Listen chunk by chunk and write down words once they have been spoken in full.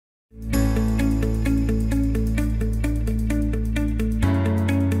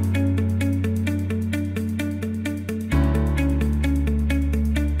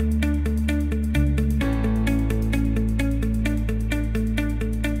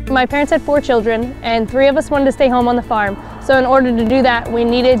My parents had 4 children and 3 of us wanted to stay home on the farm. So in order to do that, we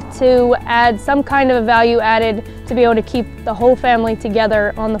needed to add some kind of a value added to be able to keep the whole family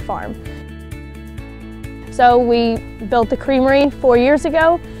together on the farm. So we built the creamery 4 years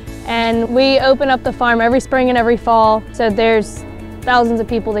ago, and we open up the farm every spring and every fall. So there's thousands of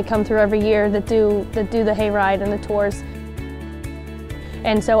people that come through every year that do the hayride and the tours.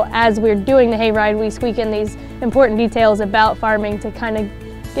 And so as we're doing the hayride, we squeak in these important details about farming to kind of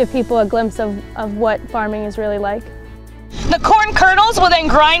give people a glimpse of what farming is really like. The corn kernels will then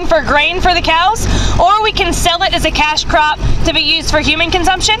grind for grain for the cows, or we can sell it as a cash crop to be used for human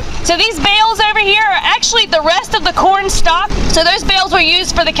consumption. So these bales over here are actually the rest of the corn stalk. So those bales were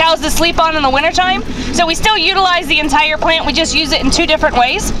used for the cows to sleep on in the wintertime. So we still utilize the entire plant, we just use it in 2 different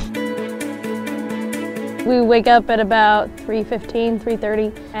ways. We wake up at about 3:15,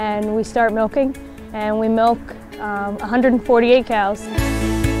 3:30, and we start milking, and we milk 148 cows.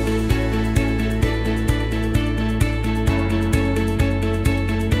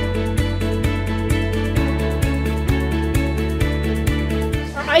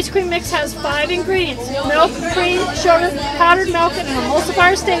 Ice cream mix has 5 ingredients: milk, cream, sugar, powdered milk, and an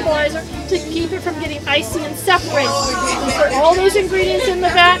emulsifier stabilizer to keep it from getting icy and separated. We put all those ingredients in the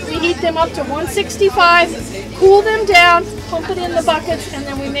vat, we heat them up to 165, cool them down, pump it in the buckets, and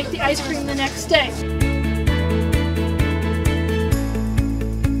then we make the ice cream the next day.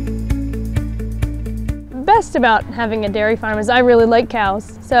 Best about having a dairy farm is I really like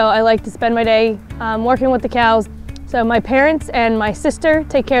cows, so I like to spend my day working with the cows. So my parents and my sister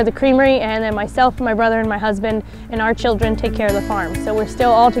take care of the creamery, and then myself, my brother, and my husband and our children take care of the farm. So we're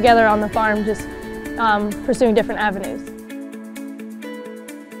still all together on the farm, just pursuing different avenues.